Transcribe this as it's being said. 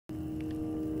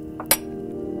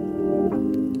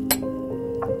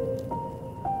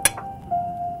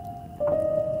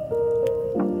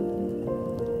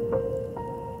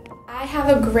have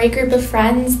a great group of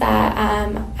friends that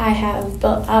I have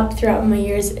built up throughout my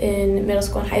years in middle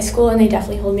school and high school, and they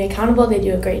definitely hold me accountable. They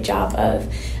do a great job of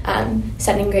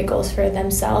setting great goals for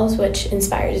themselves, which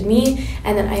inspires me.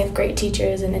 And then I have great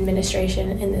teachers and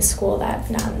administration in this school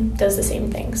that does the same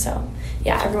thing. So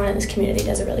yeah, everyone in this community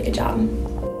does a really good job.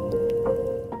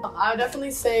 I would definitely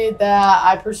say that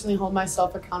I personally hold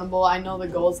myself accountable. I know the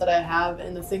goals that I have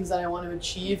and the things that I want to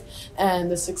achieve and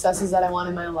the successes that I want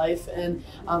in my life, and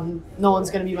no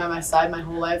one's going to be by my side my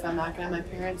whole life. I'm not going to have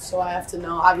my parents, so I have to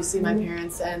know, obviously my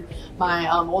parents and my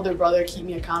older brother keep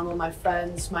me accountable, my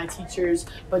friends, my teachers,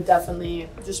 but definitely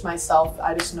just myself.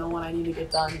 I just know what I need to get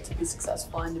done to be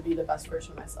successful and to be the best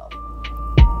version of myself.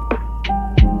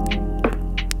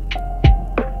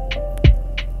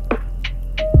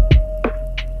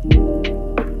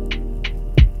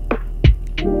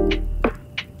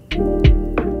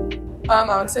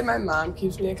 I would say my mom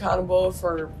keeps me accountable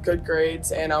for good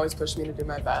grades and always pushes me to do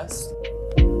my best.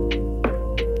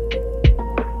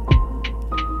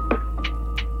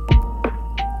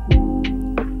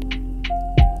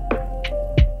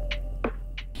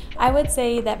 I would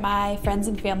say that my friends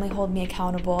and family hold me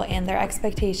accountable and their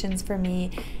expectations for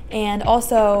me, and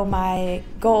also my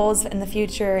goals in the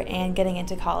future and getting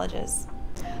into colleges.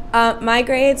 My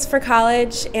grades for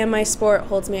college and my sport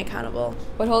holds me accountable.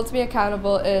 What holds me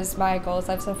accountable is my goals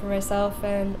I've set for myself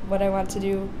and what I want to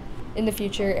do in the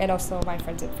future, and also my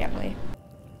friends and family.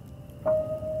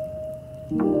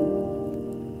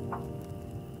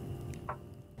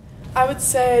 I would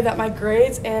say that my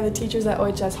grades and the teachers at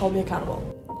OHS hold me accountable.